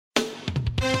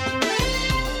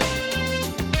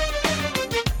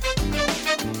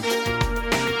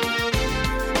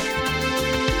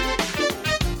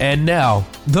And now,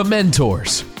 The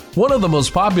Mentors, one of the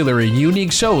most popular and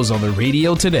unique shows on the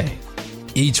radio today.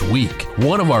 Each week,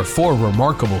 one of our 4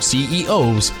 remarkable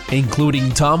CEOs, including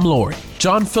Tom Loarie,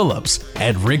 John Phillips,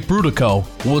 and Ric Brutocao,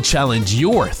 will challenge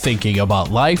your thinking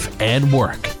about life and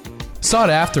work.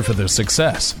 Sought after for their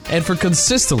success and for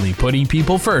consistently putting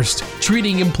people first,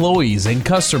 treating employees and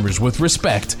customers with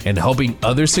respect, and helping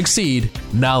others succeed,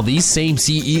 now these same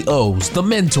CEOs, the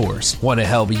mentors, want to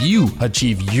help you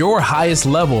achieve your highest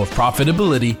level of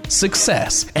profitability,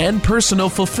 success, and personal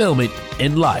fulfillment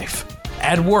in life,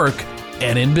 at work,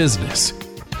 and in business.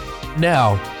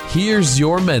 Now, here's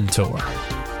your mentor.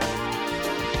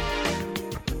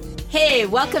 Hey,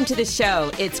 welcome to the show.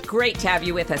 It's great to have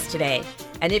you with us today.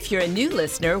 And if you're a new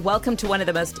listener, welcome to one of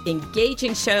the most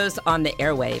engaging shows on the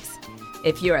airwaves.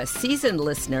 If you're a seasoned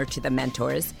listener to The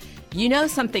Mentors, you know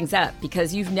something's up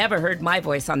because you've never heard my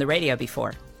voice on the radio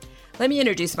before. Let me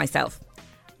introduce myself.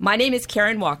 My name is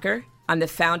Karen Walker. I'm the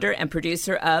founder and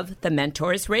producer of The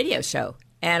Mentors radio show,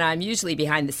 and I'm usually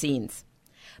behind the scenes.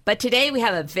 But today we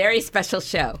have a very special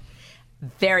show.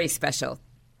 Very special.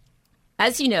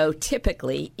 As you know,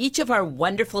 typically, each of our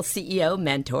wonderful CEO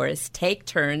mentors take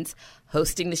turns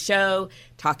hosting the show,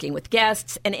 talking with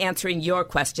guests, and answering your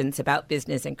questions about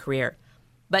business and career.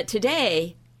 But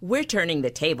today, we're turning the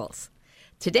tables.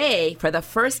 Today, for the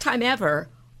first time ever,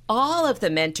 all of the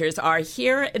mentors are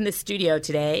here in the studio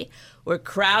today. We're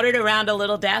crowded around a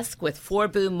little desk with 4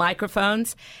 boom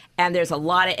microphones, and there's a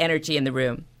lot of energy in the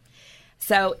room.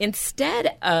 So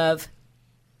instead of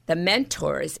the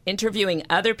mentors interviewing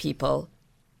other people,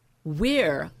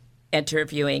 we're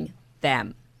interviewing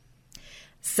them.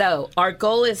 So our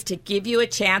goal is to give you a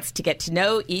chance to get to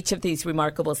know each of these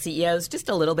remarkable CEOs just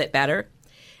a little bit better.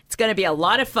 It's going to be a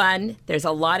lot of fun. There's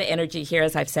a lot of energy here,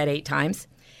 as I've said 8 times.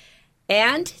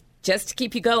 And just to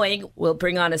keep you going, we'll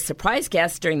bring on a surprise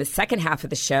guest during the second half of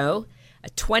the show, a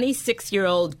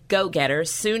 26-year-old go-getter,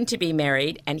 soon to be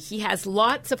married, and he has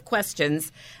lots of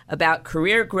questions about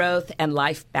career growth and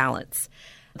life balance.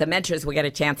 The mentors will get a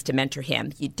chance to mentor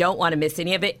him. You don't want to miss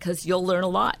any of it because you'll learn a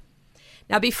lot.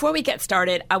 Now, before we get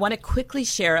started, I want to quickly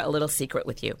share a little secret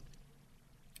with you.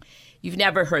 You've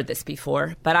never heard this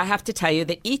before, but I have to tell you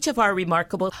that each of our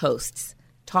remarkable hosts,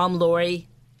 Tom Loarie,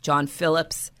 John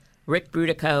Phillips, Ric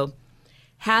Brutocao,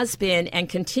 has been and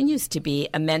continues to be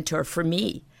a mentor for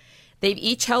me. They've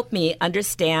each helped me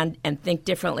understand and think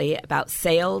differently about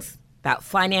sales, about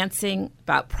financing,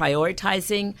 about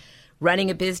prioritizing,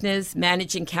 running a business,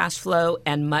 managing cash flow,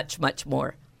 and much, much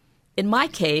more. In my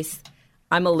case,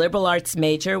 I'm a liberal arts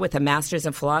major with a master's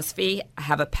in philosophy. I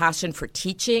have a passion for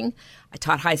teaching. I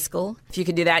taught high school. If you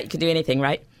can do that, you can do anything,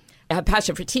 right? I have a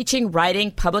passion for teaching,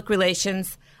 writing, public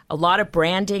relations, a lot of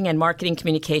branding and marketing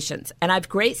communications. And I have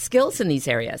great skills in these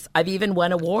areas. I've even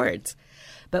won awards.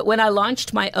 But when I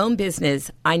launched my own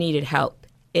business, I needed help.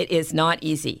 It is not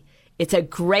easy. It's a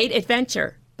great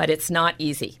adventure, but it's not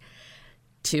easy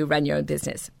to run your own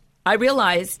business. I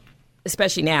realize,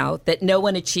 especially now, that no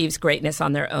one achieves greatness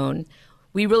on their own.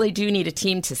 We really do need a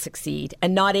team to succeed,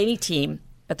 and not any team,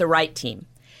 but the right team.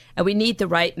 And we need the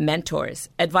right mentors,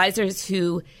 advisors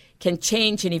who can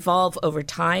change and evolve over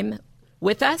time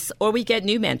with us, or we get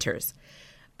new mentors.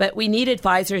 But we need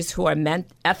advisors who are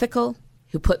ethical,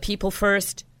 who put people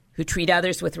first, who treat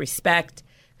others with respect,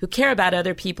 who care about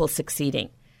other people succeeding.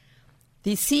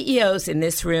 These CEOs in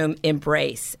this room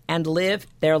embrace and live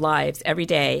their lives every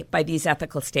day by these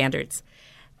ethical standards.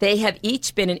 They have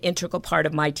each been an integral part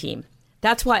of my team.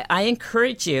 That's why I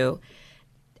encourage you,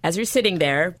 as you're sitting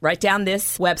there, write down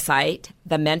this website,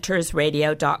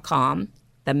 thementorsradio.com,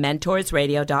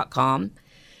 thementorsradio.com.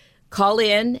 Call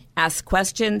in, ask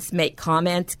questions, make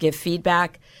comments, give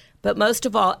feedback, but most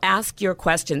of all, ask your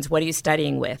questions. What are you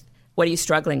studying with? What are you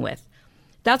struggling with?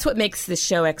 That's what makes this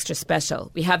show extra special.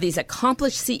 We have these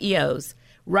accomplished CEOs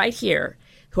right here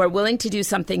who are willing to do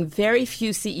something very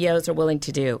few CEOs are willing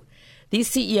to do. These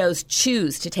CEOs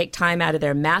choose to take time out of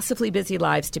their massively busy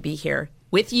lives to be here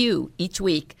with you each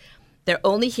week. They're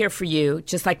only here for you,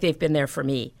 just like they've been there for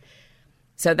me.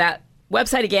 So that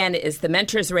website, again, is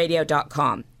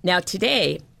thementorsradio.com. Now,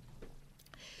 today,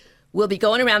 we'll be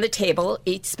going around the table,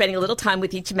 each spending a little time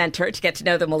with each mentor to get to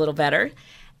know them a little better.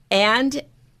 And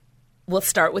we'll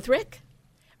start with Ric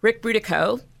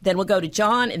Brutocao, then we'll go to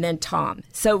John, and then Tom.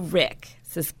 So, Ric,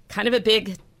 this is kind of a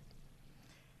big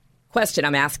question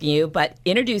I'm asking you, but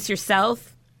introduce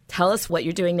yourself. Tell us what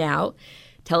you're doing now.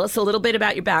 Tell us a little bit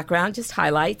about your background, just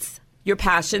highlights, your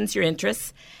passions, your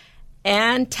interests,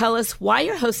 and tell us why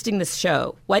you're hosting this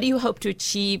show. What do you hope to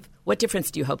achieve? What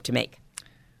difference do you hope to make?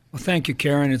 Well, thank you,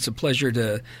 Karen. It's a pleasure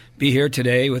to be here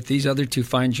today with these other two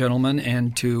fine gentlemen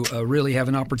and to really have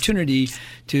an opportunity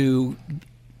to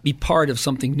be part of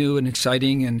something new and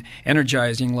exciting and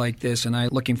energizing like this. And I'm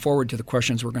looking forward to the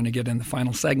questions we're going to get in the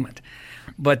final segment.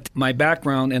 But my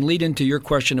background, and lead into your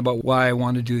question about why I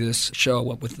want to do this show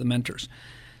with the mentors.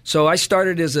 So I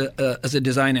started as a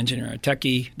design engineer, a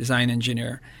techie design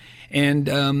engineer.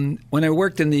 And when I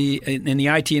worked in the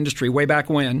IT industry way back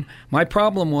when, my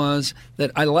problem was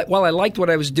that while I liked what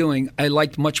I was doing, I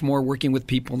liked much more working with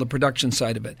people, the production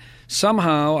side of it.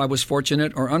 Somehow I was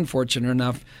fortunate or unfortunate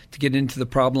enough to get into the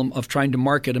problem of trying to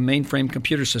market a mainframe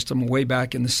computer system way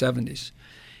back in the 70s.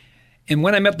 And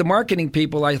when I met the marketing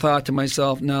people, I thought to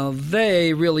myself, now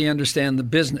they really understand the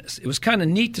business. It was kind of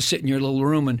neat to sit in your little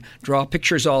room and draw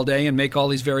pictures all day and make all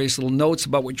these various little notes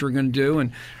about what you were going to do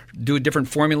and do different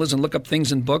formulas and look up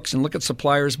things in books and look at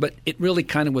suppliers, but it really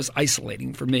kind of was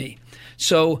isolating for me.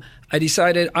 So I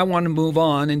decided I want to move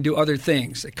on and do other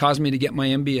things. It caused me to get my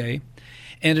MBA.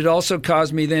 And it also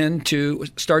caused me then to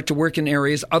start to work in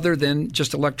areas other than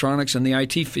just electronics and the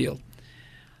IT field.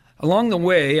 Along the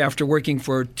way, after working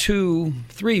for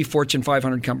 3 Fortune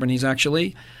 500 companies,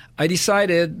 actually, I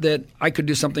decided that I could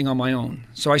do something on my own.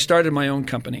 So I started my own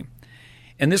company.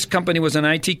 And this company was an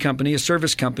IT company, a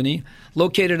service company,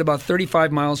 located about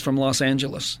 35 miles from Los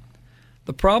Angeles.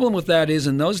 The problem with that is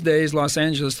in those days, Los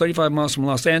Angeles, 35 miles from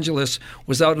Los Angeles,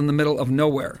 was out in the middle of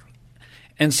nowhere.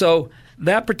 And so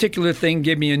that particular thing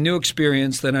gave me a new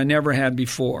experience that I never had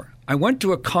before. I went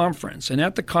to a conference, and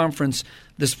at the conference,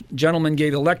 this gentleman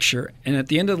gave a lecture, and at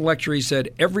the end of the lecture, he said,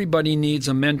 everybody needs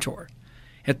a mentor.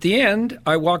 At the end,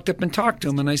 I walked up and talked to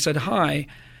him, and I said, hi,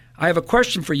 I have a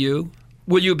question for you.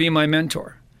 Will you be my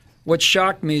mentor? What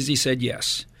shocked me is he said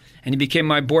yes. And he became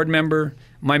my board member,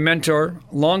 my mentor,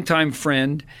 longtime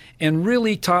friend, and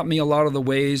really taught me a lot of the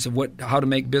ways of how to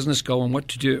make business go and what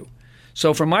to do.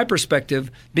 So from my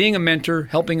perspective, being a mentor,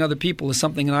 helping other people is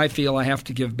something that I feel I have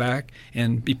to give back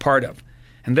and be part of.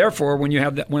 And therefore, when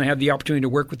I had the opportunity to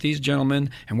work with these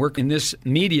gentlemen and work in this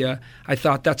media, I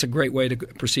thought that's a great way to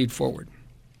proceed forward.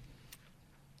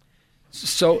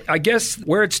 So I guess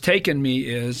where it's taken me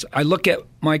is I look at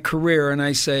my career and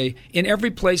I say, in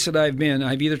every place that I've been,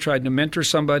 I've either tried to mentor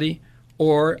somebody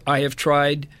or I have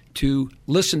tried to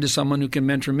listen to someone who can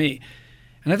mentor me.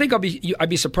 And I think I'd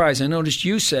be surprised. I noticed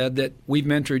you said that we've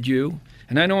mentored you.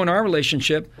 And I know in our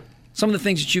relationship, some of the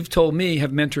things that you've told me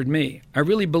have mentored me. I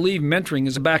really believe mentoring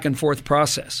is a back and forth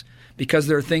process because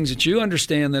there are things that you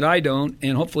understand that I don't,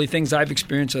 and hopefully things I've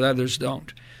experienced that others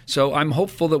don't. So I'm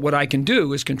hopeful that what I can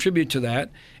do is contribute to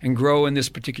that and grow in this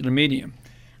particular medium.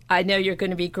 I know you're going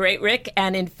to be great, Rick.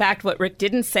 And in fact, what Rick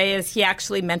didn't say is he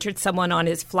actually mentored someone on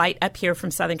his flight up here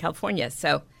from Southern California.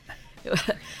 So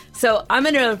I'm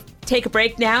going to take a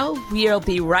break now. We'll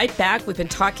be right back. We've been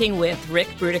talking with Ric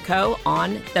Brutocao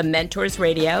on the Mentors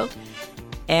Radio.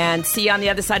 And see you on the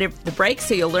other side of the break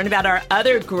so you'll learn about our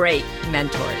other great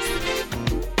mentors.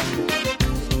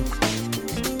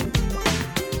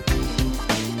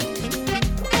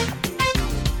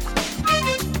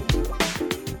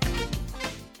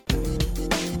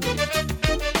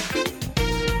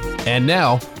 And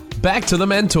now, back to the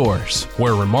Mentors,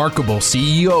 where remarkable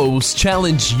CEOs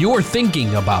challenge your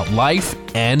thinking about life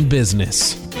and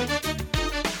business.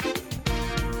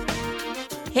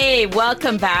 Hey,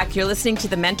 welcome back. You're listening to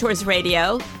the Mentors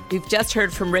Radio. We've just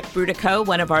heard from Ric Brutocao,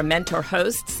 one of our mentor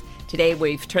hosts. Today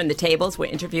we've turned the tables.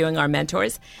 We're interviewing our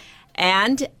mentors.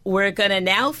 And we're going to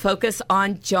now focus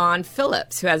on John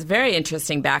Phillips, who has a very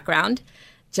interesting background.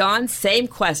 John, same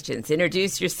questions.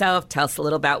 Introduce yourself. Tell us a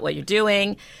little about what you're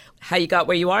doing, how you got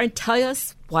where you are, and tell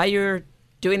us why you're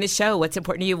doing the show. What's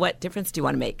important to you? What difference do you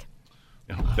want to make?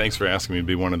 Thanks for asking me to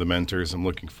be one of the mentors. I'm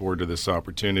looking forward to this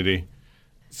opportunity.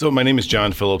 So my name is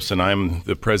John Phillips, and I'm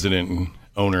the president and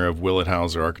owner of Willett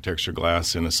Hauser Architecture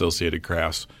Glass and Associated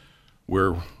Crafts.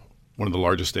 We're one of the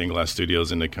largest stained glass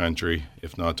studios in the country,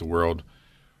 if not the world.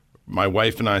 My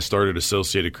wife and I started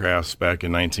Associated Crafts back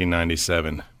in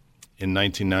 1997. In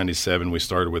 1997, we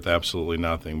started with absolutely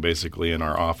nothing, basically in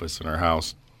our office, in our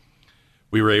house.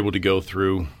 We were able to go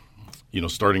through,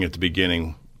 starting at the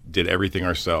beginning, did everything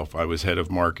ourselves. I was head of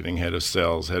marketing, head of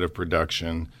sales, head of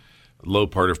production, low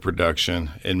part of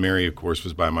production, and Mary, of course,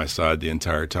 was by my side the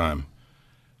entire time.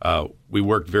 We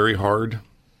worked very hard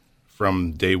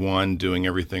from day one doing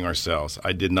everything ourselves.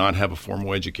 I did not have a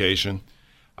formal education.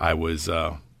 I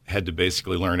had to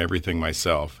basically learn everything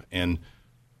myself. And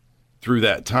through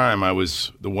that time,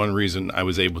 the one reason I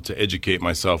was able to educate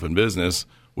myself in business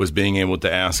was being able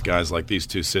to ask guys like these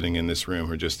two sitting in this room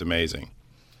who are just amazing.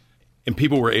 And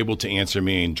people were able to answer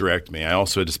me and direct me. I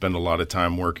also had to spend a lot of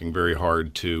time working very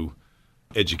hard to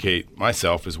educate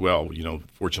myself as well.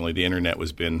 Fortunately, the internet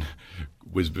was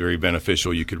very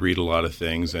beneficial. You could read a lot of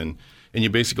things, and you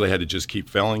basically had to just keep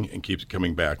failing and keep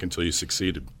coming back until you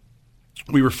succeeded.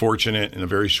 We were fortunate in a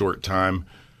very short time.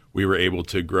 We were able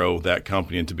to grow that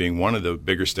company into being one of the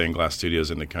bigger stained glass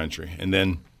studios in the country. And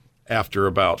then after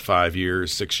about 6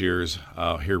 years,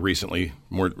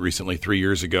 more recently, 3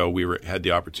 years ago, we had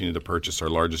the opportunity to purchase our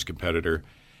largest competitor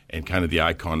and kind of the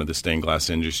icon of the stained glass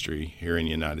industry here in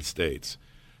the United States.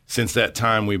 Since that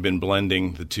time, we've been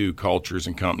blending the two cultures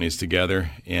and companies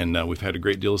together, and we've had a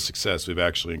great deal of success. We've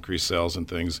actually increased sales and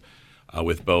things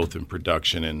with both in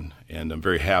production, and I'm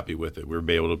very happy with it. We've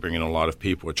been able to bring in a lot of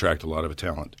people, attract a lot of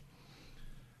talent.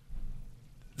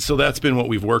 So that's been what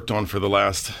we've worked on for the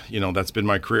last, that's been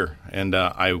my career. And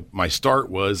my start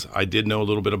was I did know a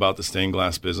little bit about the stained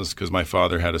glass business because my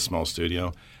father had a small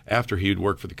studio. After he'd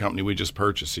worked for the company we just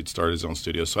purchased, he'd started his own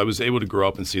studio. So I was able to grow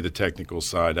up and see the technical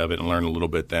side of it and learn a little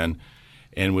bit then,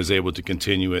 and was able to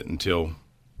continue it until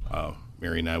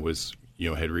Mary and I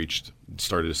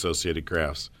started Associated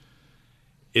Crafts.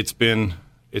 It's been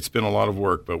a lot of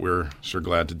work, but we're sure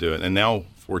glad to do it. And now,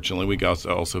 fortunately, we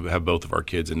also have both of our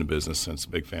kids in the business, since it's a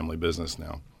big family business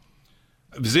now.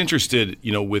 I was interested,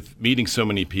 with meeting so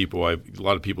many people. A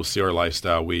lot of people see our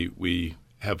lifestyle. We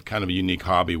have kind of a unique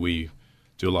hobby. We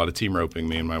do a lot of team roping,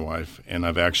 me and my wife, and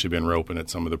I've actually been roping at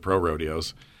some of the pro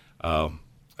rodeos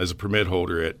as a permit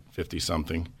holder at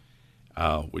 50-something,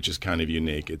 which is kind of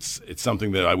unique. It's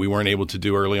something that we weren't able to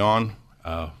do early on.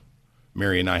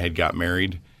 Mary and I had got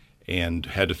married and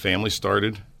had a family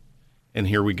started, and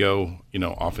here we go,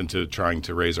 off into trying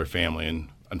to raise our family. And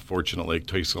unfortunately, it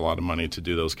takes a lot of money to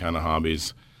do those kind of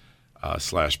hobbies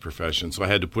 / professions. So I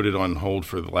had to put it on hold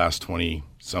for the last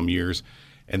 20-some years.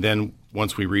 And then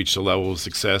once we reached a level of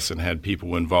success and had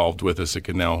people involved with us that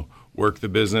could now work the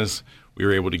business, we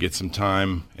were able to get some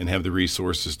time and have the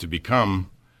resources to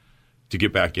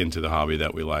get back into the hobby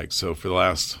that we like. So for the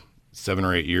last 7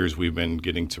 or 8 years, we've been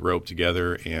getting to rope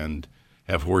together and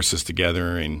have horses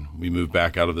together, and we moved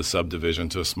back out of the subdivision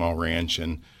to a small ranch,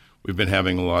 and we've been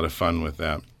having a lot of fun with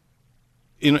that.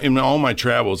 In all my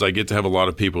travels, I get to have a lot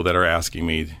of people that are asking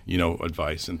me,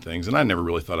 advice and things, and I never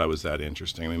really thought I was that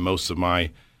interesting. I mean, most of my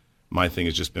thing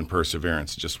has just been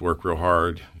perseverance. Just work real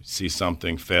hard, see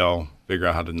something, fail, figure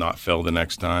out how to not fail the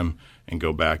next time, and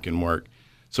go back and work.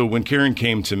 So when Karen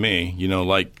came to me,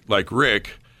 like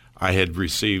Rick, I had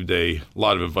received a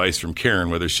lot of advice from Karen,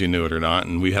 whether she knew it or not,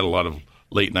 and we had a lot of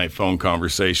late-night phone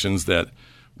conversations that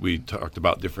we talked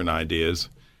about different ideas.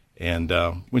 And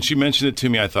when she mentioned it to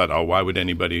me, I thought, why would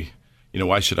anybody,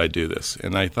 why should I do this?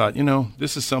 And I thought,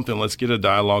 this is something, let's get a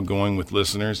dialogue going with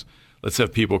listeners. Let's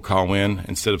have people call in.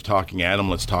 Instead of talking at them,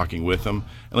 let's talking with them.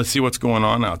 And let's see what's going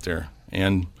on out there.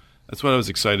 And that's what I was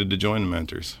excited to join the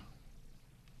Mentors.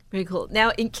 Very cool.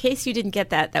 Now, in case you didn't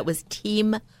get that was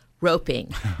team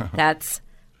roping. That's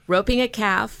roping a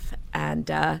calf.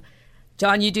 And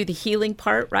John, you do the healing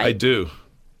part, right? I do.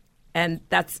 And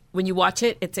that's, when you watch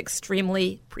it, it's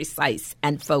extremely precise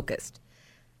and focused.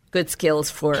 Good skills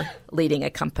for leading a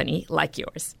company like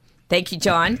yours. Thank you,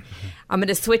 John. I'm going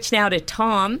to switch now to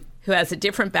Tom, who has a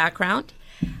different background.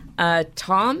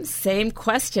 Tom, same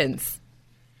questions.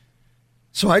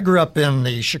 So I grew up in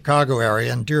the Chicago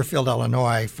area in Deerfield,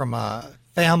 Illinois, from a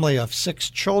family of 6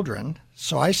 children.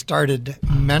 So I started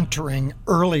mentoring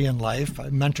early in life. I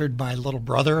mentored my little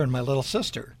brother and my little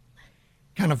sister,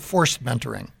 kind of forced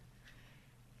mentoring.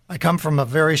 I come from a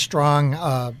very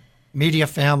strong media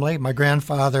family. My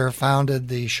grandfather founded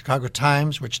the Chicago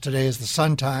Times, which today is the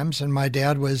Sun Times, and my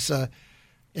dad was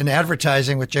in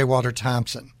advertising with J. Walter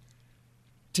Thompson.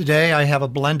 Today I have a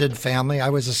blended family. I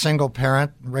was a single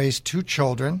parent, raised 2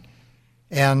 children,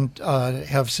 and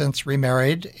have since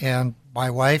remarried, and my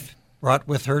wife brought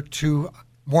with her 2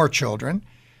 more children.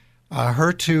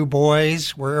 Her 2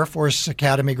 boys were Air Force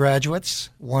Academy graduates.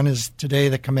 One is today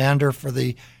the commander for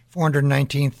the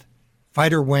 419th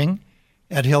Fighter Wing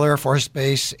at Hill Air Force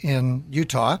Base in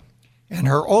Utah. And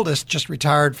her oldest just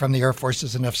retired from the Air Force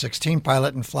as an F-16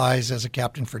 pilot and flies as a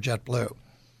captain for JetBlue.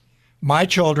 My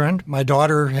children, my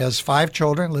daughter has 5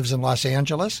 children, lives in Los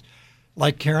Angeles.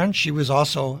 Like Karen, she was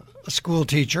also a school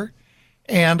teacher.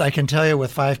 And I can tell you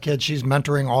with 5 kids, she's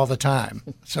mentoring all the time.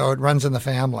 So it runs in the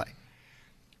family.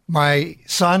 My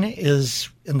son is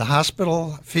in the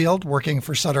hospital field working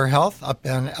for Sutter Health up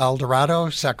in El Dorado,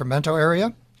 Sacramento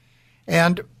area.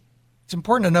 And it's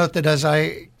important to note that as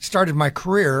I started my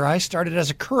career, I started as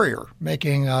a courier,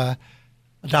 making $1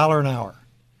 an hour.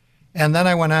 And then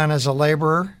I went on as a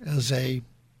laborer, as a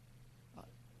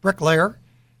bricklayer,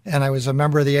 and I was a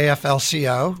member of the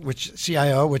AFL-CIO,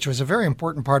 which was a very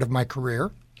important part of my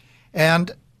career.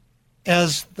 And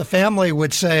as the family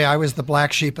would say, I was the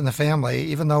black sheep in the family.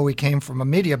 Even though we came from a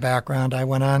media background, I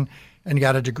went on and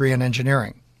got a degree in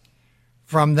engineering.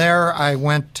 From there, I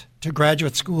went to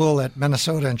graduate school at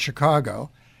Minnesota and Chicago.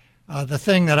 The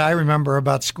thing that I remember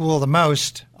about school the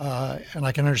most, and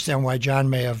I can understand why John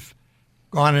may have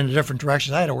gone in a different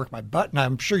direction. I had to work my butt, and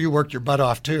I'm sure you worked your butt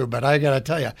off too, but I got to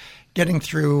tell you, getting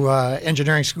through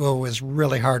engineering school was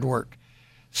really hard work.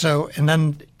 So, and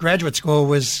then graduate school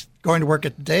was going to work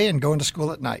at the day and going to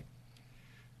school at night.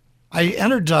 I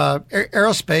entered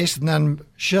aerospace and then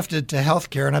shifted to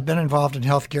healthcare, and I've been involved in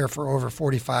healthcare for over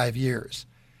 45 years.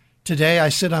 Today, I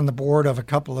sit on the board of a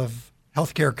couple of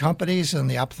healthcare companies in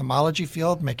the ophthalmology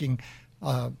field, making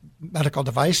medical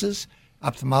devices,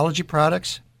 ophthalmology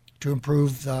products to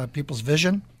improve people's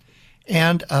vision.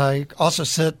 And I also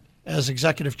sit as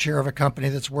executive chair of a company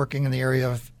that's working in the area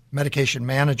of medication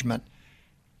management,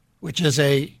 which is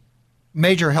a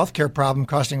major healthcare problem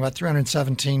costing about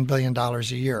 $317 billion a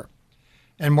year.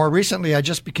 And more recently, I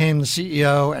just became the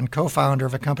CEO and co-founder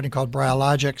of a company called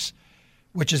Biologics,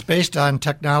 which is based on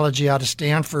technology out of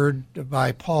Stanford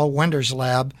by Paul Wender's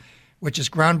lab, which is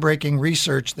groundbreaking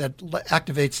research that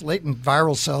activates latent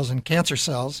viral cells and cancer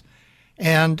cells.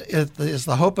 And it is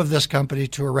the hope of this company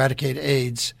to eradicate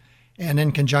AIDS and,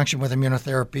 in conjunction with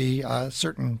immunotherapy,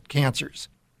 certain cancers.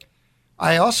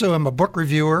 I also am a book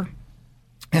reviewer,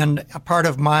 and a part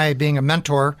of my being a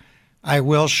mentor, I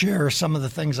will share some of the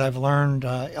things I've learned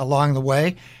along the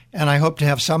way, and I hope to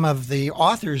have some of the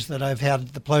authors that I've had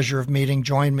the pleasure of meeting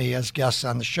join me as guests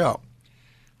on the show.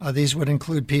 These would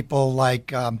include people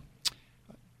like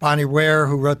Bonnie Ware,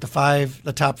 who wrote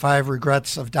the top 5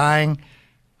 regrets of dying,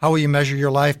 How Will You Measure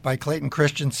Your Life by Clayton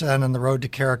Christensen, and The Road to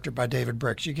Character by David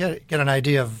Bricks. You get an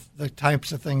idea of the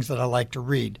types of things that I like to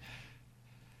read.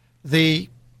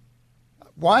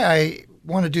 Why I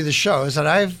want to do the show is that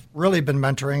I've really been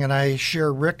mentoring, and I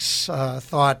share Ric's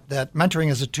thought that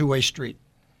mentoring is a two-way street.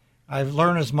 I've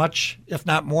learned as much, if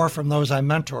not more, from those I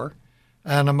mentor,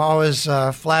 and I'm always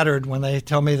flattered when they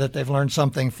tell me that they've learned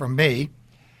something from me.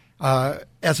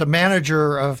 As a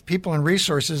manager of people and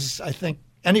resources, I think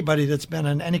anybody that's been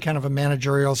in any kind of a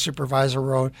managerial supervisor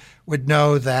role would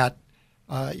know that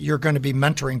you're going to be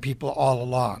mentoring people all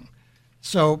along.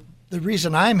 So the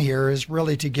reason I'm here is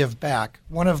really to give back.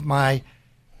 One of my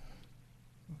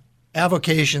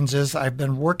avocations is I've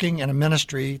been working in a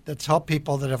ministry that's helped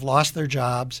people that have lost their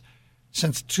jobs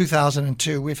since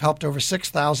 2002. We've helped over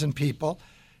 6,000 people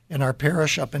in our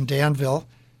parish up in Danville.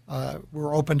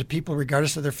 We're open to people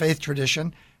regardless of their faith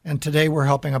tradition, and today we're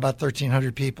helping about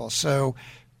 1,300 people. So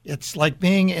it's like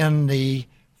being in the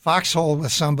foxhole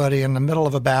with somebody in the middle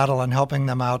of a battle and helping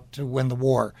them out to win the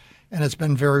war. And it's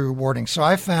been very rewarding. So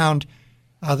I found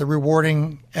the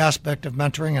rewarding aspect of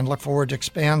mentoring and look forward to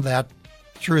expand that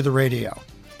through the radio.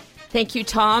 Thank you,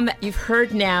 Tom. You've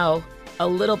heard now a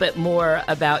little bit more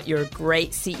about your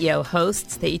great CEO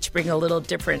hosts. They each bring a little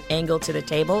different angle to the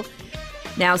table.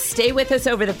 Now stay with us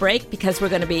over the break because we're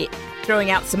going to be throwing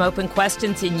out some open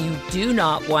questions, and you do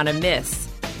not want to miss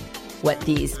what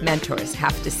these mentors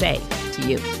have to say to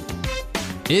you.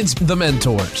 It's The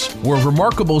Mentors, where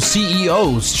remarkable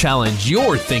CEOs challenge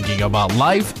your thinking about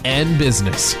life and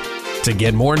business. To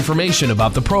get more information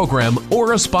about the program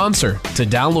or a sponsor, to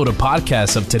download a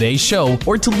podcast of today's show,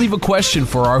 or to leave a question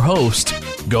for our host,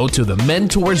 go to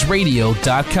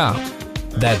thementorsradio.com.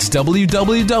 That's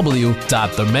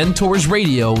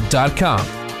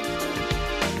www.thementorsradio.com.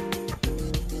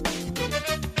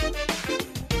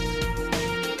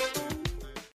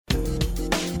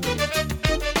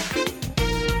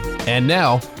 And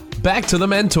now, back to The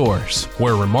Mentors,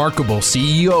 where remarkable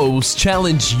CEOs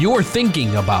challenge your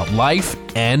thinking about life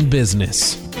and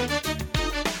business.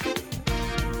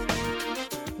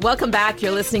 Welcome back.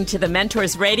 You're listening to The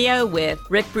Mentors Radio with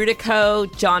Ric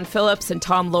Brutocao, John Phillips, and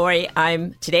Tom Loarie.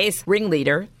 I'm today's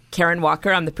ringleader, Karen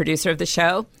Walker. I'm the producer of the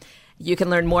show. You can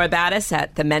learn more about us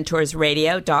at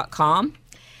thementorsradio.com.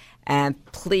 And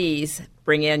please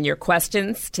bring in your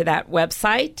questions to that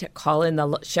website. Call in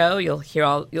the show. You'll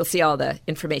see all the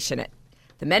information at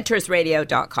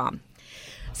thementorsradio.com.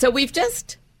 So we've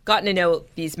just gotten to know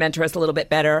these mentors a little bit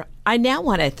better. I now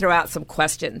want to throw out some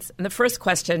questions. And the first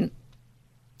question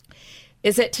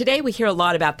is that today we hear a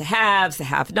lot about the haves, the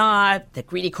have-not, the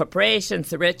greedy corporations,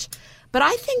 the rich. But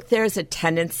I think there's a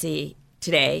tendency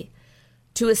today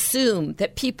to assume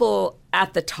that people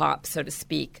at the top, so to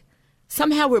speak,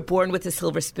 somehow were born with a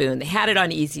silver spoon. They had it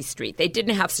on easy street. They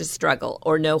didn't have to struggle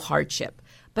or no hardship.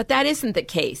 But that isn't the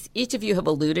case. Each of you have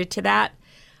alluded to that.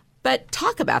 But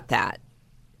talk about that.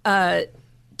 Do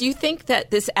you think that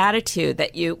this attitude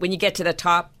that when you get to the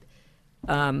top,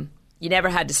 you never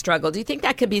had to struggle. Do you think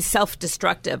that could be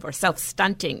self-destructive or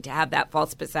self-stunting to have that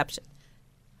false perception?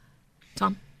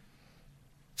 Tom?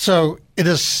 So it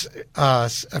is a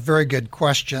very good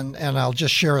question, and I'll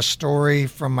just share a story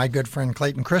from my good friend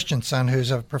Clayton Christensen,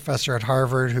 who's a professor at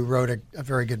Harvard who wrote a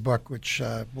very good book, which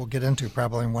we'll get into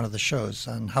probably in one of the shows,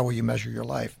 on how will you measure your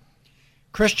life.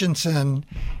 Christensen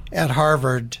at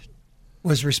Harvard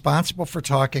was responsible for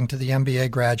talking to the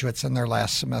MBA graduates in their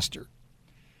last semester.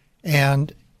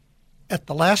 And at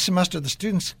the last semester, the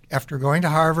students, after going to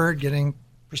Harvard, getting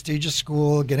prestigious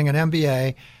school, getting an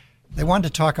MBA, they wanted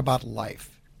to talk about life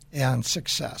and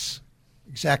success,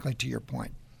 exactly to your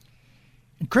point.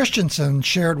 And Christensen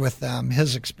shared with them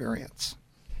his experience.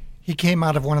 He came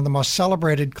out of one of the most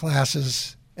celebrated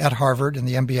classes at Harvard in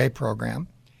the MBA program,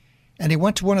 and he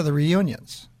went to one of the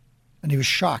reunions, and he was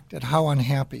shocked at how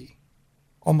unhappy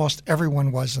almost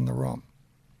everyone was in the room.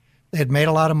 They had made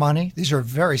a lot of money. These are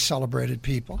very celebrated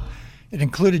people. It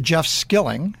included Jeff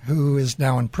Skilling, who is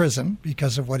now in prison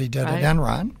because of what he did at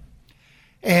Enron.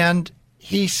 And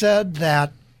he said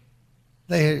that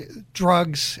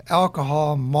drugs,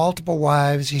 alcohol, multiple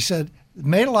wives, he said,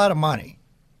 made a lot of money.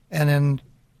 And in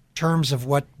terms of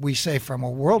what we say from a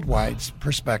worldwide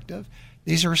perspective,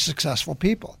 these are successful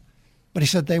people. But he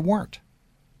said they weren't.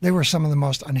 They were some of the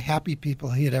most unhappy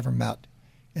people he had ever met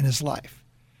in his life.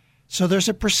 So there's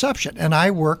a perception. And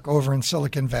I work over in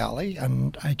Silicon Valley,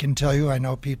 and I can tell you I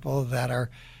know people that are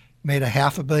made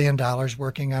 $500 million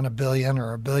working on $1 billion,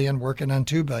 or $1 billion working on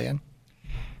 $2 billion.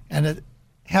 And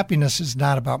happiness is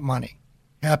not about money.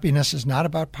 Happiness is not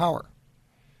about power.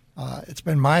 It's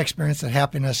been my experience that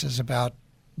happiness is about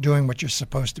doing what you're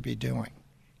supposed to be doing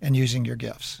and using your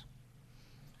gifts.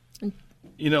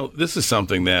 This is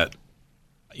something that,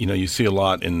 you see a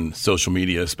lot in social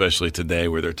media, especially today,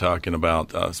 where they're talking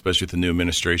about, especially with the new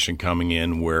administration coming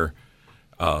in, where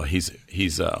he's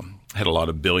had a lot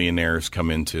of billionaires come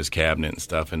into his cabinet and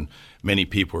stuff, and many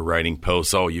people are writing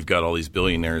posts, oh, you've got all these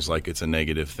billionaires, like it's a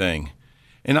negative thing.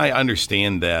 And I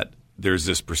understand that there's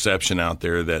this perception out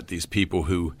there that these people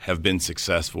who have been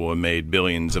successful and made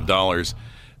billions of dollars,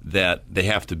 that they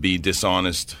have to be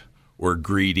dishonest or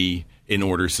greedy in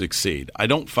order to succeed. I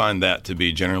don't find that to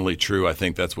be generally true. I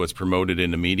think that's what's promoted in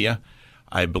the media.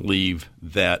 I believe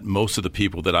that most of the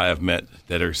people that I have met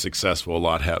that are successful,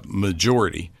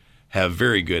 majority have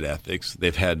very good ethics.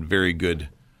 They've had very good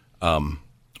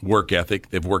work ethic.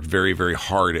 They've worked very, very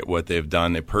hard at what they've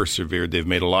done. They persevered. They've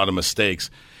made a lot of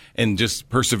mistakes and just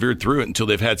persevered through it until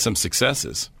they've had some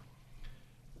successes.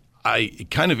 It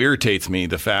kind of irritates me,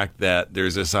 the fact that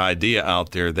there's this idea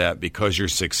out there that because you're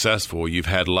successful, you've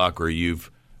had luck, or you've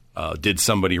did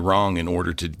somebody wrong in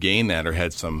order to gain that, or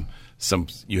had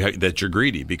that you're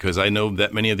greedy. Because I know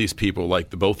that many of these people,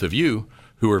 like the both of you,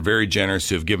 who are very generous,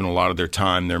 who have given a lot of their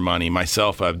time, their money.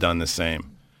 Myself, I've done the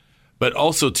same. But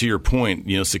also, to your point,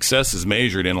 success is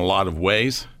measured in a lot of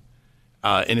ways,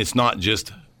 and it's not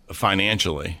just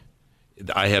financially.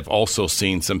 I have also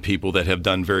seen some people that have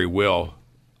done very well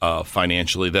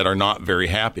financially that are not very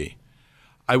happy.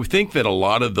 I would think that a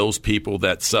lot of those people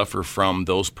that suffer from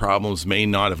those problems may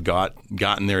not have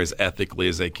gotten there as ethically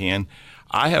as they can.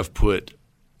 I have put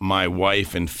my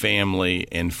wife and family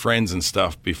and friends and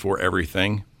stuff before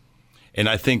everything. And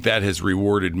I think that has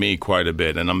rewarded me quite a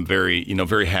bit. And I'm very,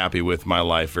 very happy with my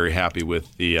life, very happy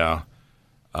with the,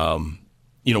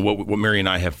 what Mary and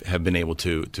I have been able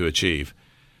to achieve.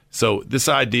 So this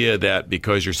idea that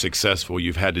because you're successful,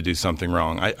 you've had to do something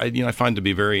wrong, I find to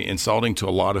be very insulting to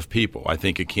a lot of people. I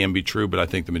think it can be true, but I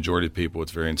think the majority of people,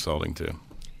 it's very insulting to.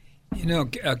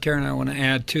 Karen, I want to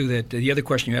add, too, that the other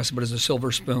question you asked about is a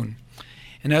silver spoon.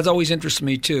 And that always interests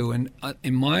me, too. And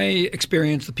in my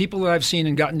experience, the people that I've seen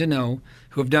and gotten to know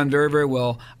who have done very, very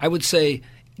well, I would say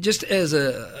just as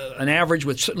an average,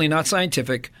 which certainly not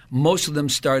scientific, most of them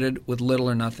started with little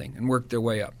or nothing and worked their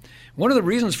way up. One of the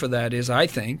reasons for that is, I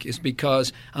think, is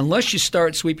because unless you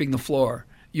start sweeping the floor,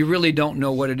 you really don't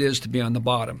know what it is to be on the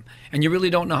bottom. And you really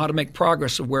don't know how to make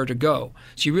progress of where to go.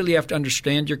 So you really have to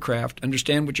understand your craft,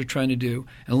 understand what you're trying to do,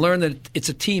 and learn that it's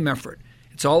a team effort.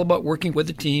 It's all about working with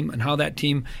the team and how that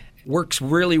team works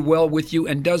really well with you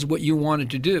and does what you want it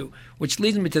to do, which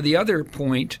leads me to the other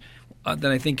point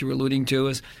that I think you're alluding to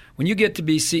is when you get to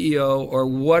be CEO or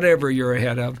whatever you're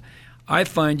ahead of, I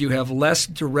find you have less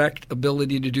direct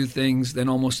ability to do things than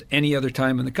almost any other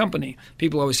time in the company.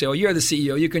 People always say, oh, you're the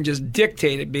CEO. You can just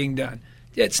dictate it being done.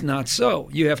 It's not so.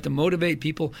 You have to motivate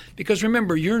people because,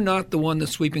 remember, you're not the one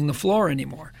that's sweeping the floor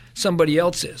anymore. Somebody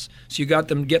else is. So you got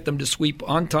them, get them to sweep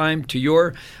on time to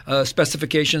your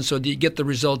specifications so that you get the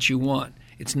results you want.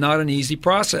 It's not an easy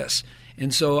process.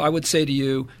 And so I would say to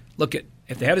you, look,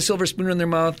 If they had a silver spoon in their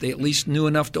mouth, they at least knew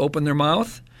enough to open their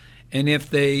mouth. And if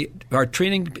they are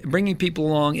bringing people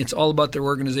along, it's all about their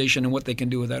organization and what they can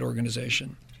do with that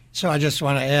organization. So I just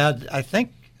want to add, I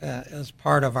think as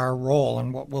part of our role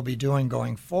and what we'll be doing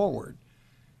going forward,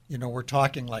 we're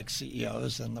talking like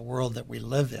CEOs in the world that we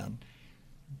live in.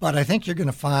 But I think you're going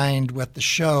to find with the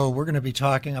show, we're going to be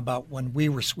talking about when we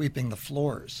were sweeping the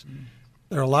floors.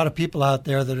 There are a lot of people out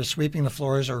there that are sweeping the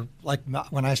floors, or like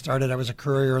when I started, I was a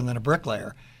courier and then a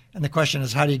bricklayer. And the question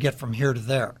is, how do you get from here to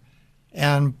there?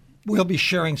 And we'll be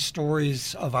sharing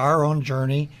stories of our own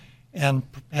journey and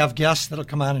have guests that'll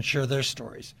come on and share their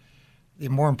stories. The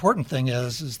more important thing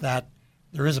is that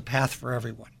there is a path for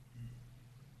everyone.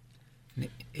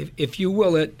 If you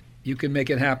will it, you can make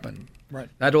it happen. Right.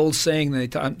 That old saying they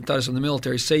taught us in the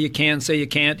military, say you can, say you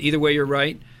can't, either way you're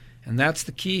right. And that's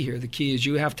the key here. The key is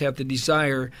you have to have the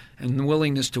desire and the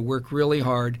willingness to work really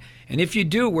hard. And if you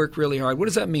do work really hard, what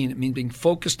does that mean? It means being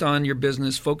focused on your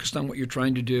business, focused on what you're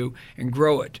trying to do, and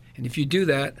grow it. And if you do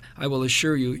that, I will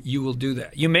assure you, you will do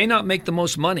that. You may not make the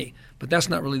most money, but that's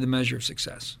not really the measure of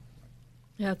success.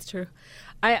 Yeah, that's true.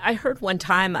 I heard one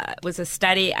time, it was a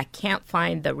study, I can't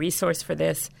find the resource for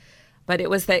this, but it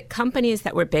was that companies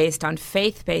that were based on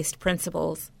faith-based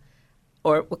principles,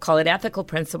 or we'll call it ethical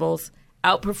principles,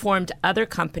 outperformed other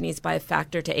companies by a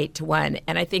factor to 8 to 1.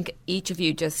 And I think each of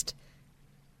you just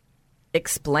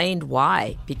explained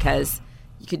why, because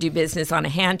you could do business on a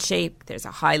handshake, there's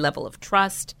a high level of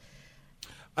trust.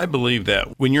 I believe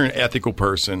that when you're an ethical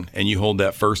person and you hold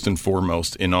that first and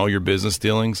foremost in all your business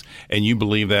dealings, and you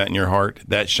believe that in your heart,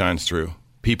 that shines through.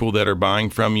 People that are buying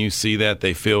from you see that,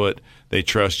 they feel it, they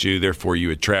trust you, therefore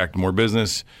you attract more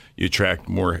business, you attract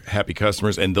more happy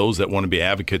customers, and those that want to be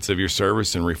advocates of your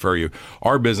service and refer you.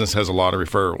 Our business has a lot of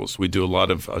referrals. We do a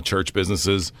lot of church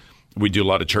businesses. We do a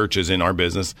lot of churches in our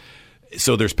business.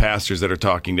 So there's pastors that are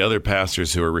talking to other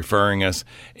pastors who are referring us,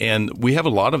 and we have a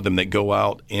lot of them that go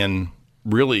out and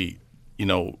really,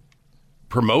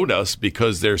 promote us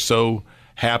because they're so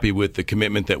happy with the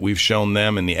commitment that we've shown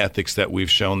them and the ethics that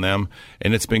we've shown them,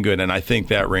 and it's been good. And I think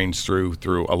that reigns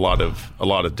through a lot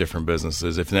of different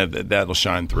businesses. If that'll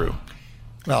shine through.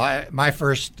 Well, my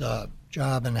first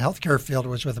job in the healthcare field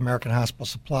was with American Hospital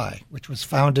Supply, which was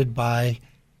founded by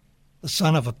the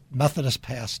son of a Methodist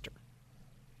pastor.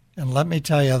 And let me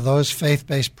tell you, those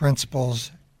faith-based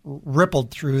principles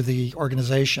rippled through the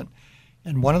organization.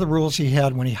 And one of the rules he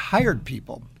had when he hired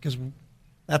people, because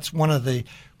that's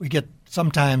we get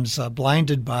sometimes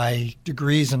blinded by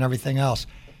degrees and everything else.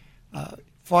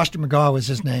 Foster McGaw was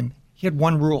his name. He had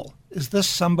one rule. Is this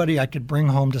somebody I could bring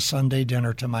home to Sunday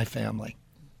dinner to my family?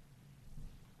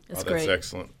 That's great. That's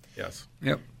excellent. Yes.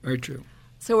 Yep, very true.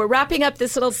 So we're wrapping up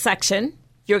this little section.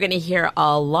 You're going to hear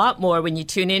a lot more when you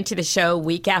tune into the show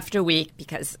week after week,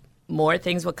 because more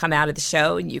things will come out of the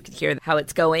show and you can hear how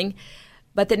it's going.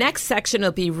 But the next section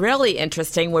will be really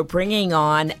interesting. We're bringing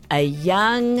on a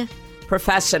young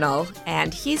professional,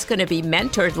 and he's going to be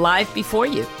mentored live before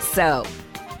you. So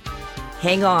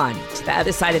hang on to the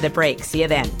other side of the break. See you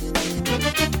then.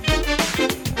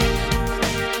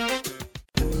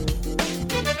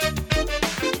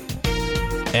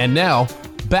 And now,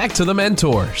 back to the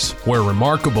Mentors, where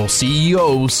remarkable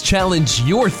CEOs challenge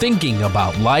your thinking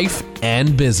about life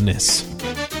and business.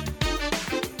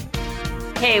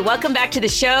 Hey, welcome back to the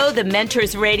show,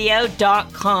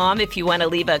 thementorsradio.com, if you want to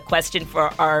leave a question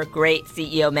for our great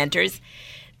CEO mentors.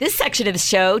 This section of the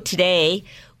show today,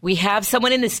 we have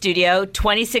someone in the studio,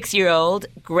 26-year-old,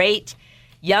 great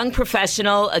young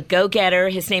professional, a go-getter.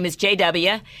 His name is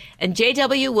JW, and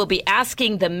JW will be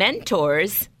asking the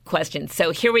mentors questions.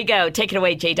 So here we go. Take it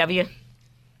away, JW.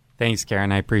 Thanks,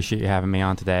 Karen. I appreciate you having me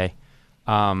on today.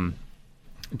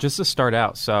 Just to start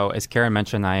out, so as Karen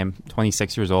mentioned, I am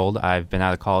 26 years old. I've been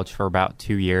out of college for about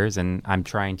 2 years, and I'm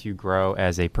trying to grow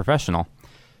as a professional.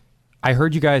 I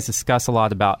heard you guys discuss a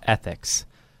lot about ethics.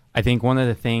 I think one of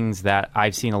the things that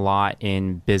I've seen a lot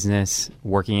in business,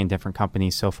 working in different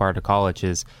companies so far out of college,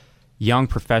 is young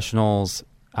professionals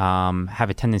have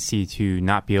a tendency to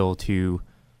not be able to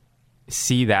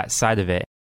see that side of it,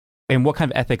 and what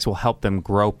kind of ethics will help them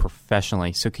grow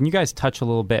professionally. So can you guys touch a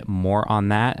little bit more on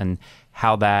that and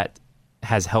how that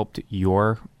has helped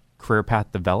your career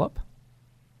path develop?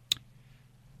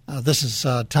 This is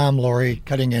Tom Loarie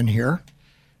cutting in here.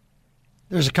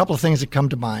 There's a couple of things that come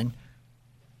to mind.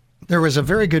 There was a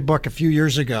very good book a few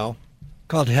years ago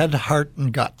called Head, Heart,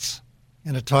 and Guts,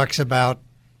 and it talks about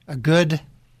a good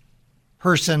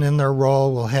person in their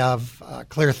role will have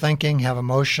clear thinking, have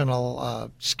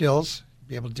emotional skills,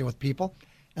 be able to deal with people,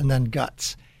 and then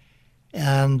guts.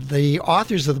 And the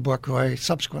authors of the book, who I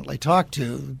subsequently talked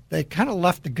to, they kind of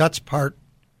left the guts part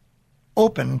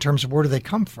open in terms of where do they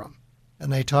come from.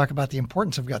 And they talk about the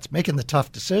importance of guts, making the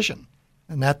tough decision.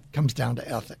 And that comes down to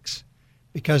ethics.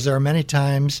 Because there are many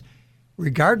times,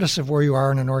 regardless of where you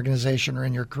are in an organization or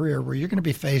in your career, where you're going to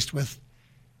be faced with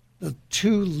the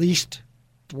two least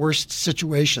worst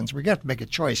situations where you have to make a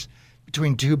choice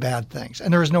between two bad things.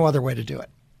 And there is no other way to do it.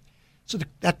 So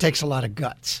that takes a lot of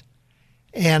guts.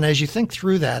 And as you think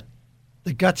through that,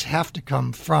 the guts have to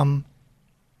come from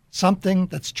something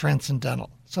that's transcendental,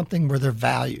 something where there are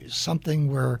values,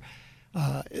 something where,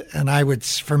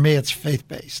 for me, it's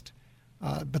faith-based.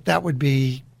 But that would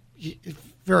be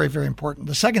very, very important.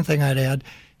 The second thing I'd add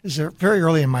is that very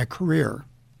early in my career,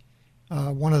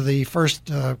 one of the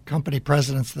first company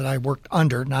presidents that I worked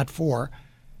under, not for,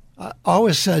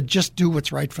 always said, just do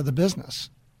what's right for the business.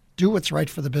 Do what's right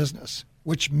for the business,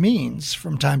 which means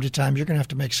from time to time you're going to have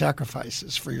to make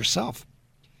sacrifices for yourself.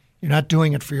 You're not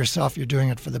doing it for yourself, you're doing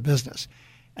it for the business.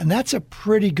 And that's a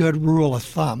pretty good rule of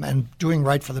thumb. And doing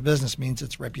right for the business means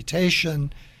its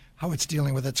reputation, how it's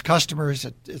dealing with its customers.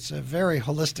 It's a very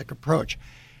holistic approach.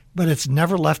 But it's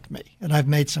never left me. And I've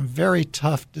made some very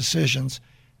tough decisions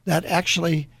that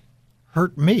actually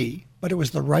hurt me, but it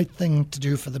was the right thing to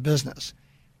do for the business.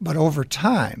 But over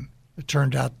time, it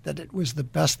turned out that it was the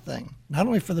best thing, not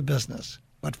only for the business,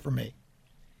 but for me.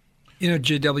 You know,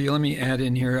 JW, let me add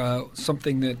in here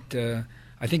something that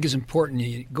I think is important.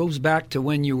 It goes back to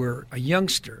when you were a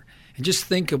youngster. And just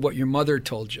think of what your mother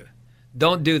told you.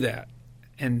 Don't do that.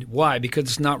 And why? Because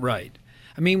it's not right.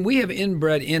 I mean, we have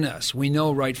inbred in us. We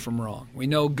know right from wrong. We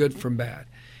know good from bad.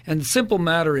 And the simple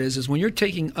matter is when you're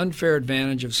taking unfair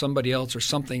advantage of somebody else or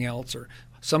something else or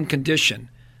some condition,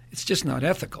 it's just not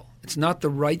ethical. It's not the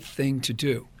right thing to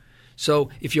do. So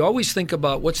if you always think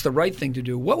about what's the right thing to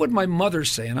do, what would my mother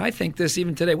say? And I think this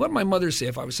even today. What would my mother say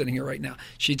if I was sitting here right now?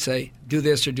 She'd say, do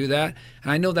this or do that.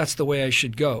 And I know that's the way I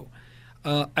should go.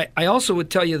 I also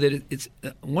would tell you that it's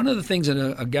one of the things that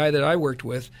a guy that I worked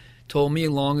with told me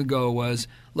long ago was,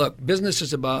 look, business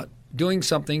is about doing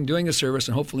something, doing a service,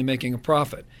 and hopefully making a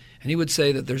profit. And he would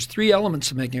say that there's three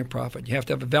elements of making a profit. You have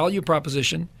to have a value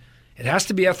proposition, it has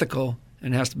to be ethical,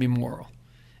 and it has to be moral.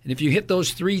 And if you hit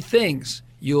those three things,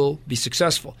 you'll be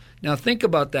successful. Now think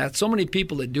about that. So many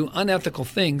people that do unethical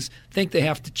things think they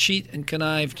have to cheat and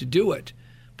connive to do it.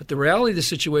 But the reality of the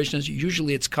situation is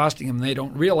usually it's costing them. They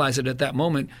don't realize it at that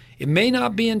moment. It may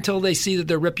not be until they see that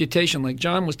their reputation, like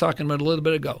John was talking about a little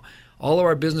bit ago, all of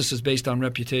our business is based on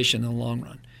reputation in the long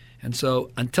run. And so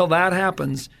until that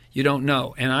happens, you don't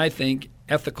know. And I think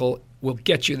ethical will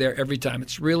get you there every time.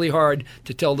 It's really hard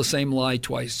to tell the same lie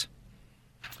twice.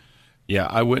 Yeah,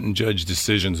 I wouldn't judge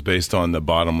decisions based on the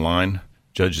bottom line.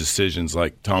 Judge decisions,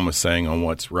 like Tom was saying, on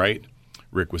what's right.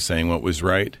 Rick was saying what was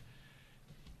right.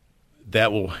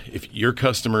 That will, if your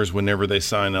customers, whenever they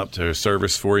sign up to a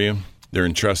service for you, they're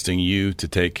entrusting you to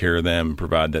take care of them and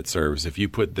provide that service. If you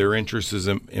put their interests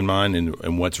in mind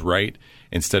and what's right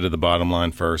instead of the bottom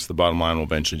line first, the bottom line will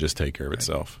eventually just take care of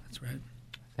itself. That's right.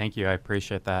 Thank you. I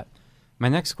appreciate that. My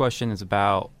next question is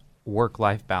about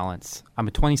work-life balance. I'm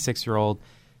a 26-year-old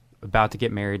about to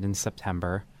get married in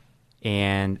September,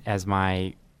 and as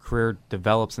my career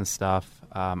develops and stuff,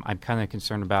 I'm kind of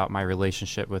concerned about my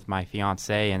relationship with my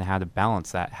fiance and how to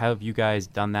balance that. How have you guys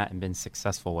done that and been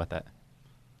successful with it?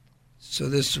 So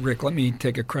this, Rick, let me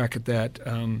take a crack at that.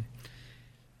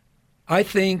 I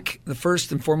think the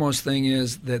first and foremost thing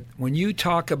is that when you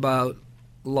talk about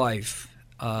life,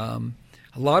 a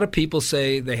lot of people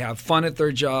say they have fun at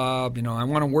their job. You know, I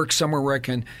want to work somewhere where I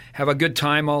can have a good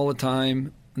time all the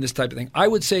time and this type of thing. I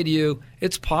would say to you,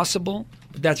 it's possible,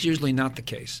 but that's usually not the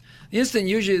case. The instant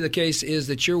usually the case is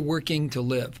that you're working to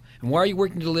live. And why are you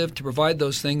working to live? To provide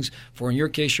those things for, in your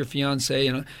case, your fiance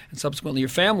and subsequently your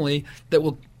family that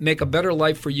will make a better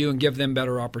life for you and give them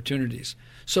better opportunities.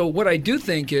 So what I do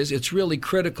think is it's really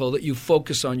critical that you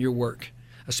focus on your work,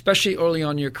 especially early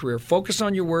on in your career. Focus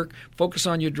on your work, focus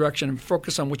on your direction, and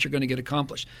focus on what you're going to get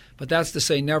accomplished. But that's to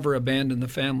say never abandon the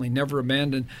family, never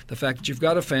abandon the fact that you've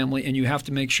got a family and you have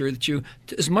to make sure that you,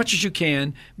 as much as you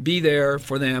can, be there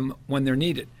for them when they're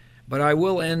needed. But I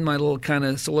will end my little kind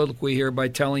of soliloquy here by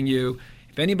telling you,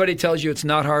 if anybody tells you it's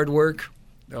not hard work,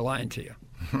 they're lying to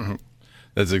you.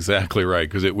 That's exactly right,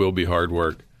 because it will be hard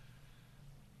work.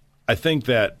 I think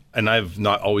that, and I've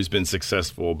not always been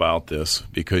successful about this,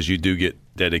 because you do get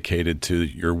dedicated to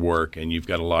your work and you've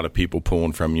got a lot of people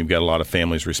pulling from you. You've got a lot of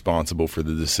families responsible for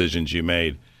the decisions you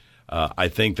made. I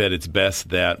think that it's best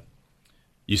that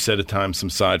you set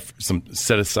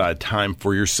aside time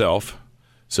for yourself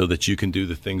so that you can do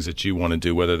the things that you want to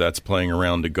do, whether that's playing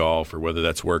around to golf or whether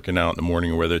that's working out in the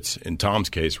morning or whether it's, in Tom's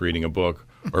case, reading a book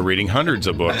or reading hundreds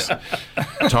of books.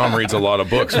 Tom reads a lot of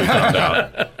books, we found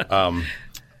out.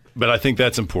 But I think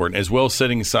that's important, as well as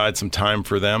setting aside some time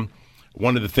for them.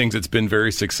 One of the things that's been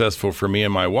very successful for me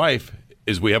and my wife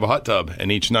is we have a hot tub,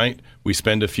 and each night we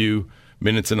spend a few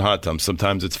minutes in the hot tub.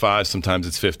 Sometimes it's 5, sometimes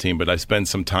it's 15, but I spend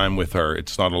some time with her.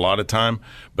 It's not a lot of time,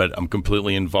 but I'm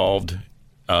completely involved,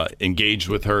 engaged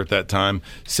with her at that time.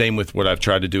 Same with what I've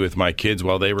tried to do with my kids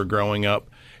while they were growing up,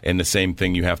 and the same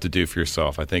thing you have to do for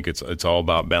yourself. I think it's all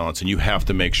about balance, and you have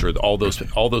to make sure that all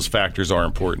those factors are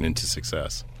important into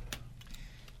success.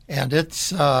 And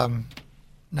it's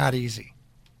not easy,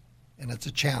 and it's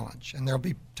a challenge. And there'll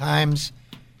be times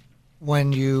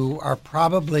when you are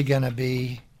probably going to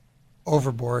be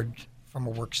overboard from a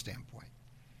work standpoint.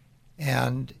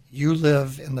 And you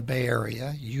live in the Bay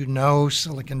Area, you know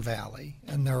Silicon Valley,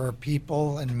 and there are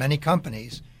people and many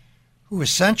companies who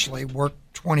essentially work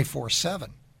 24/7.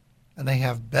 And they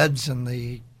have beds in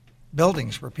the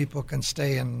buildings where people can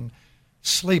stay and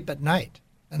sleep at night.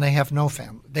 And they have no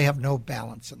family. They have no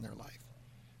balance in their life.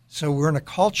 So we're in a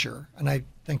culture, and I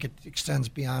think it extends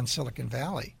beyond Silicon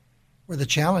Valley, where the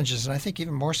challenges, and I think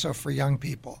even more so for young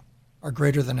people, are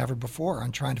greater than ever before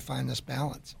on trying to find this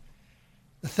balance.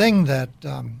 The thing that,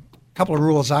 a couple of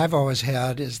rules I've always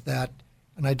had is that,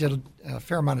 and I did a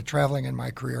fair amount of traveling in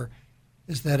my career,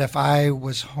 is that if I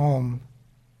was home,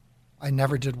 I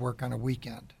never did work on a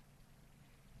weekend.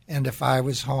 And if I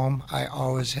was home, I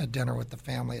always had dinner with the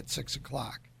family at 6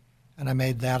 o'clock. And I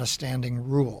made that a standing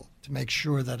rule to make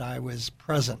sure that I was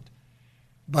present.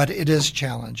 But it is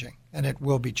challenging, and it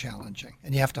will be challenging,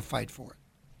 and you have to fight for it.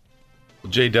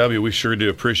 Well, JW, we sure do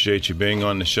appreciate you being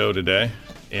on the show today,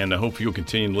 and I hope you'll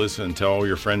continue to listen and tell all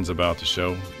your friends about the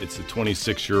show. It's the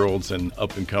 26-year-olds and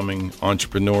up-and-coming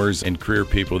entrepreneurs and career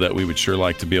people that we would sure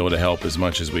like to be able to help as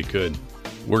much as we could.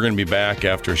 We're going to be back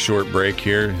after a short break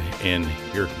here and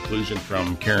hear a conclusion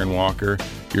from Karen Walker.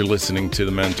 You're listening to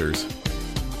The Mentors.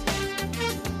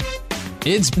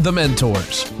 It's The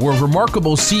Mentors, where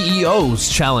remarkable CEOs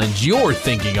challenge your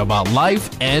thinking about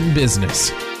life and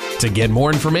business. To get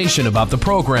more information about the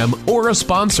program or a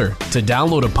sponsor, to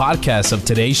download a podcast of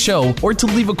today's show, or to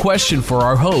leave a question for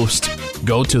our host,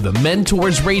 go to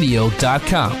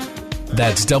thementorsradio.com.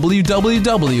 That's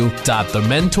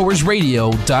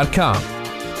www.thementorsradio.com.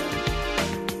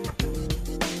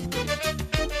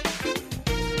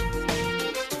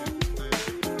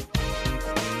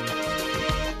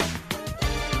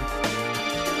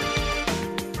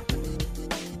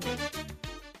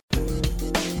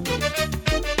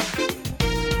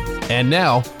 And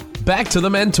now, back to The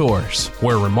Mentors,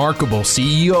 where remarkable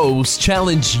CEOs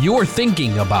challenge your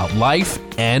thinking about life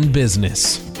and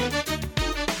business.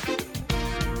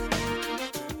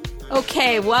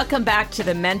 Okay, welcome back to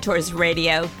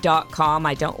thementorsradio.com.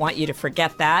 I don't want you to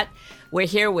forget that. We're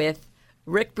here with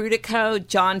Ric Brutocao,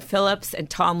 John Phillips, and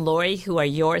Tom Loarie, who are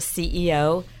your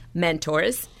CEO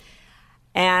mentors.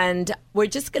 And we're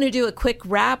just going to do a quick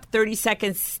wrap, 30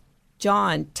 seconds.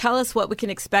 John, tell us what we can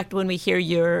expect when we hear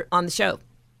you're on the show.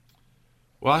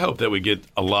 Well, I hope that we get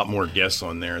a lot more guests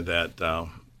on there that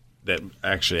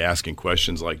actually asking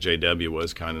questions like JW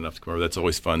was kind enough to come over. That's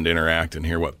always fun to interact and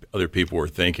hear what other people were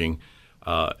thinking.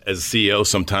 As a CEO,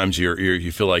 sometimes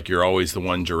you feel like you're always the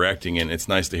one directing, and it's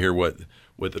nice to hear what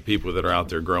the people that are out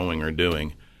there growing are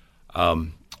doing.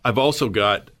 I've also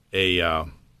got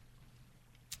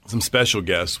some special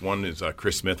guests. One is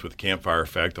Chris Smith with Campfire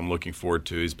Effect. I'm looking forward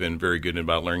to. He's been very good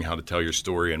about learning how to tell your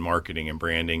story and marketing and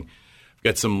branding. I've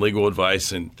got some legal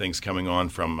advice and things coming on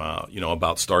from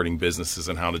about starting businesses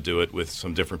and how to do it with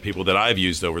some different people that I've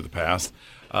used over the past.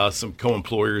 Some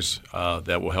co-employers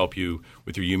that will help you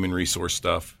with your human resource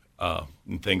stuff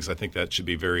and things. I think that should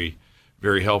be very,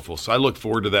 very helpful. So I look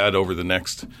forward to that over the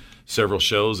next several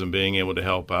shows and being able to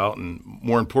help out. And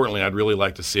more importantly, I'd really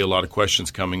like to see a lot of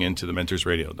questions coming into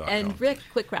thementorsradio.com. And Rick,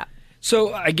 quick wrap.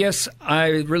 So I guess I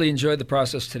really enjoyed the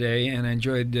process today, and I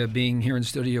enjoyed being here in the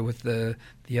studio with the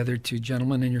other two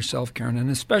gentlemen and yourself, Karen, and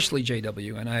especially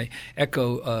JW. And I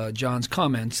echo John's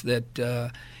comments that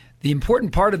the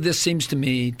important part of this seems to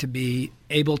me to be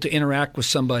able to interact with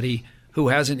somebody who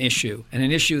has an issue, and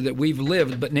an issue that we've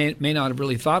lived but may not have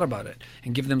really thought about it,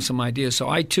 and give them some ideas. So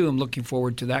I, too, am looking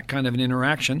forward to that kind of an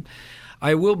interaction.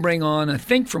 I will bring on, I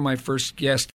think for my first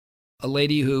guest, a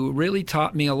lady who really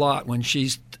taught me a lot when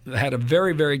she's had a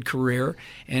very varied career.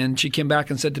 And she came back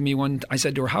and said to me I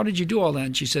said to her, how did you do all that?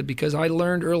 And she said, because I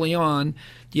learned early on,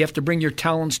 you have to bring your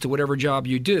talents to whatever job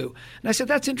you do. And I said,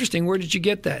 that's interesting. Where did you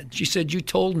get that? She said, you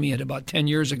told me it about 10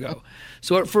 years ago.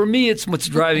 So for me, it's what's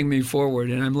driving me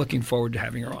forward, and I'm looking forward to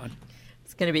having her on.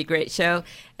 It's going to be a great show.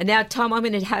 And now, Tom, I'm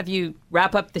going to have you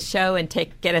wrap up the show and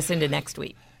get us into next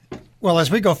week. Well,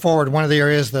 as we go forward, one of the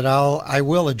areas that I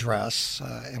will address,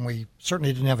 and we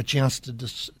certainly didn't have a chance to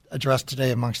address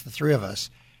today amongst the three of us,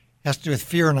 has to do with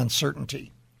fear and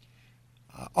uncertainty.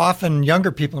 Often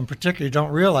younger people in particular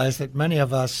don't realize that many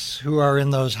of us who are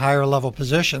in those higher level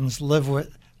positions live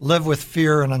with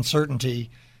fear and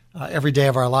uncertainty every day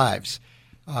of our lives.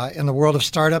 In the world of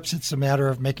startups, it's a matter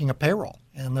of making a payroll,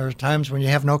 and there are times when you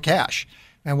have no cash,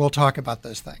 and we'll talk about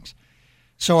those things.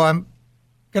 So I'm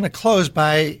going to close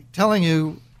by telling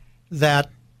you that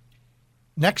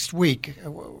next week,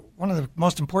 one of the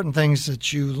most important things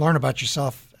that you learn about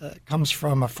yourself comes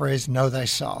from a phrase, know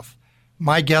thyself.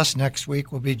 My guest next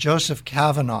week will be Joseph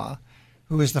Kavanaugh,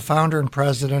 who is the founder and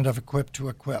president of Equip to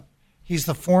Equip. He's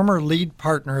the former lead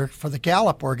partner for the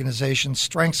Gallup organization's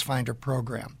StrengthsFinder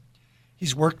program.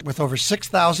 He's worked with over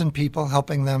 6,000 people,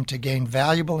 helping them to gain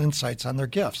valuable insights on their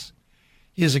gifts.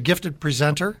 He is a gifted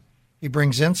presenter. He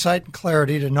brings insight and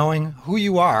clarity to knowing who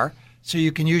you are so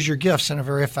you can use your gifts in a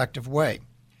very effective way.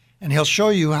 And he'll show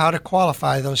you how to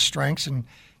qualify those strengths and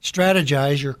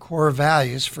strategize your core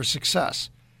values for success.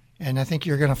 And I think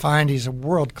you're going to find he's a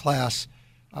world-class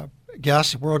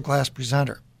guest, a world-class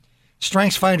presenter.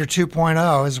 StrengthsFinder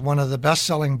 2.0 is one of the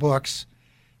best-selling books.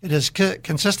 It has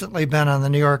consistently been on the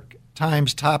New York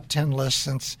Times top 10 list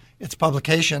since its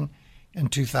publication in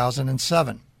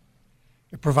 2007.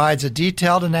 It provides a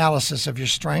detailed analysis of your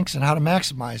strengths and how to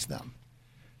maximize them.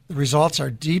 The results are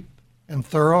deep and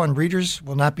thorough, and readers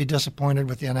will not be disappointed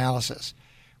with the analysis.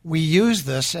 We use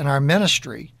this in our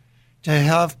ministry to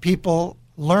have people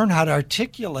learn how to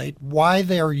articulate why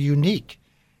they are unique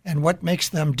and what makes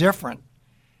them different,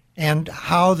 and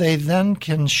how they then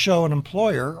can show an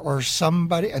employer or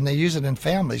somebody, and they use it in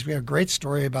families. We have a great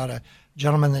story about a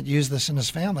gentleman that used this in his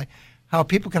family, how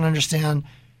people can understand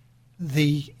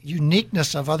the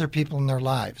uniqueness of other people in their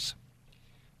lives.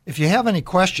 If you have any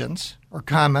questions or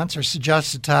comments or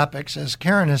suggested topics, as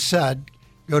Karen has said,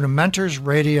 go to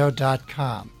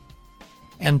mentorsradio.com.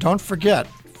 And don't forget,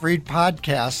 free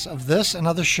podcasts of this and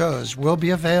other shows will be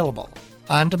available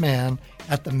on demand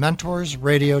at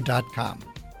thementorsradio.com.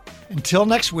 Until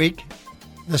next week,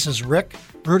 this is Ric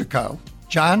Brutocao,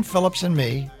 John Phillips, and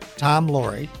me, Tom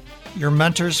Loarie, your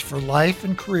mentors for life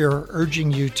and career,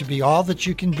 urging you to be all that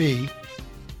you can be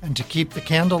and to keep the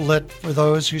candle lit for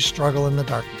those who struggle in the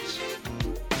darkness.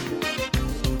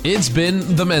 It's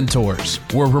been The Mentors,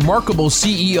 where remarkable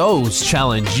CEOs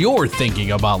challenge your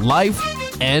thinking about life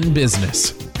and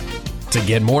business. To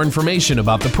get more information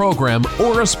about the program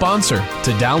or a sponsor,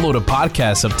 to download a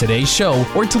podcast of today's show,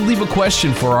 or to leave a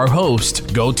question for our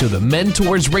host, go to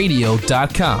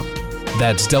thementorsradio.com.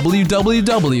 That's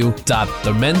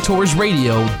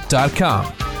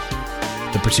www.thementorsradio.com.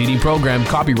 The preceding program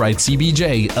copyright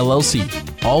CBJ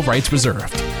LLC. All rights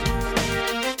reserved.